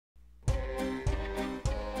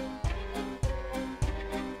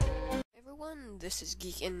This is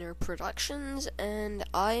Geek and Nerd Productions, and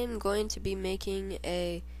I am going to be making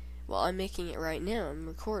I'm making it right now, I'm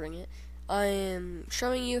recording it. I am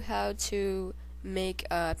showing you how to make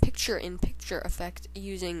a picture-in-picture effect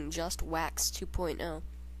using just Wax 2.0.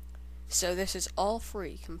 So this is all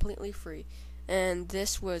free, completely free, and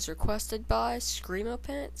this was requested by Screamo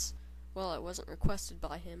Pants. Well, it wasn't requested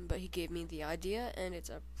by him, but he gave me the idea, and it's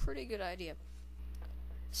a pretty good idea.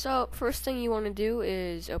 So, first thing you want to do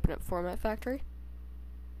is open up Format Factory.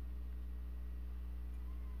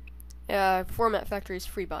 Format Factory is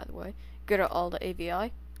free, by the way. Go to Alt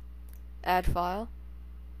AVI, add file,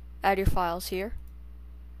 add your files here,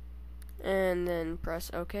 and then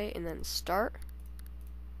press OK, and then start.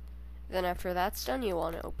 Then after that's done, you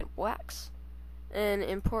want to open Wax, and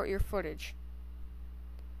import your footage.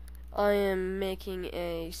 I am making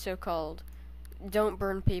a so-called don't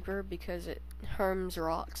burn paper because it harms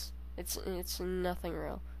rocks. It's nothing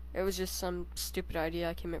real. It was just some stupid idea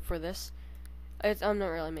I came up for this. I'm not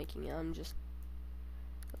really making it. I'm just,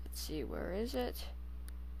 let's see, where is it?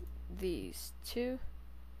 These two.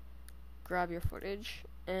 Grab your footage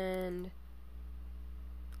and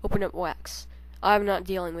open up Wax. I'm not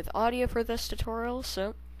dealing with audio for this tutorial,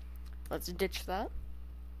 so let's ditch that.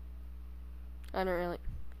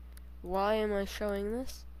 Why am I showing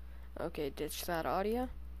this? Okay, ditch that audio.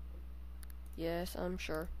 Yes, I'm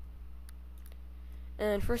sure.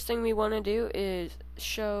 And first thing we want to do is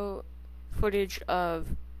show footage of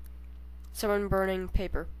someone burning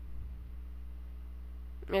paper.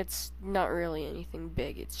 It's not really anything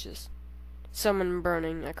big, it's just someone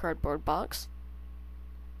burning a cardboard box.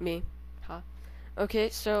 Me. Ha. Okay,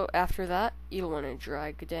 so after that, you'll want to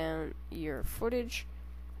drag down your footage.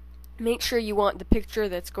 Make sure you want the picture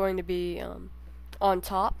that's going to be on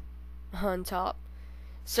top.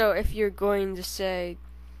 So if you're going to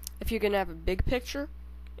have a big picture,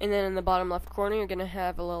 and then in the bottom left corner you're going to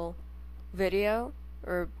have a little video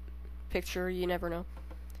or picture, you never know,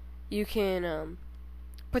 you can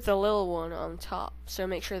put the little one on top. So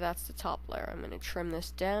make sure that's the top layer. I'm going to trim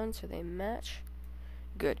this down so they match.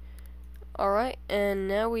 Good. Alright, and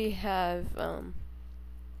now we have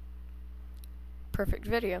perfect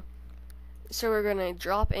video. So we're going to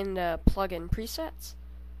drop into plugin presets.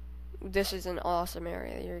 This is an awesome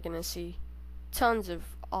area. You're going to see tons of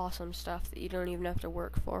awesome stuff that you don't even have to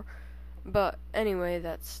work for. But anyway,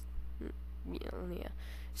 that's, yeah.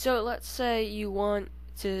 So let's say you want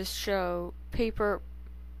to show paper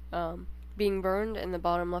being burned in the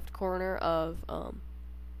bottom left corner of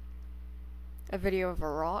a video of a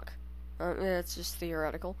rock. That's just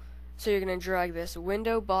theoretical. So you're going to drag this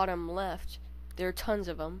window bottom left. There are tons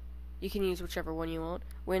of them. You can use whichever one you want.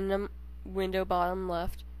 Window bottom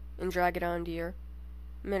left, and drag it onto your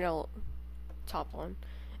middle top one.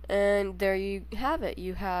 And there you have it.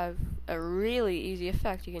 You have a really easy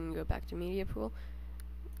effect. You can go back to Media Pool,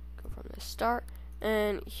 go from the start,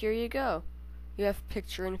 and here you go. You have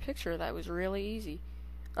picture-in-picture. That was really easy.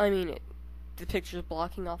 I mean, the picture's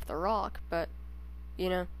blocking off the rock, but, you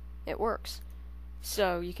know, it works.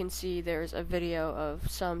 So you can see there's a video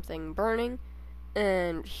of something burning,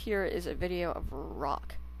 and here is a video of a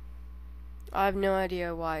rock. I have no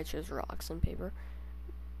idea why I chose rocks and paper,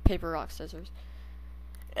 rock, scissors.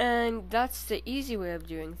 And that's the easy way of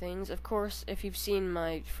doing things. Of course, if you've seen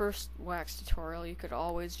my first Wax tutorial, you could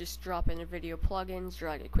always just drop in a video plugins,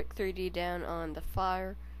 drag a quick 3D down on the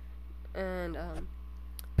fire, and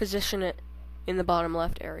position it in the bottom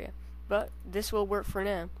left area. But this will work for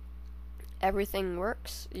now. Everything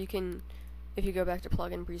works. You can, if you go back to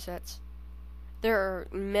plugin presets, there are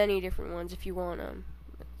many different ones if you want them.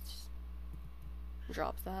 Let's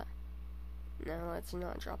drop that. No, let's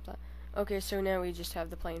not drop that. Okay, so now we just have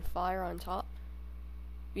the plain fire on top.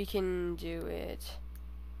 We can do it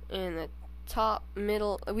in the top,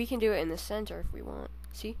 middle. We can do it in the center if we want.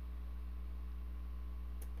 See?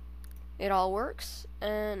 It all works.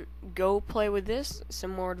 And go play with this.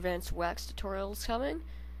 Some more advanced Wax tutorials coming.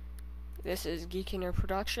 This is Geek and Nerd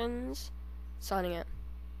Productions, signing out.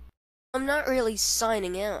 I'm not really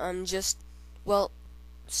signing out, I'm just, well,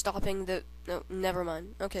 stopping the, no, never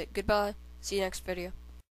mind. Okay, goodbye, see you next video.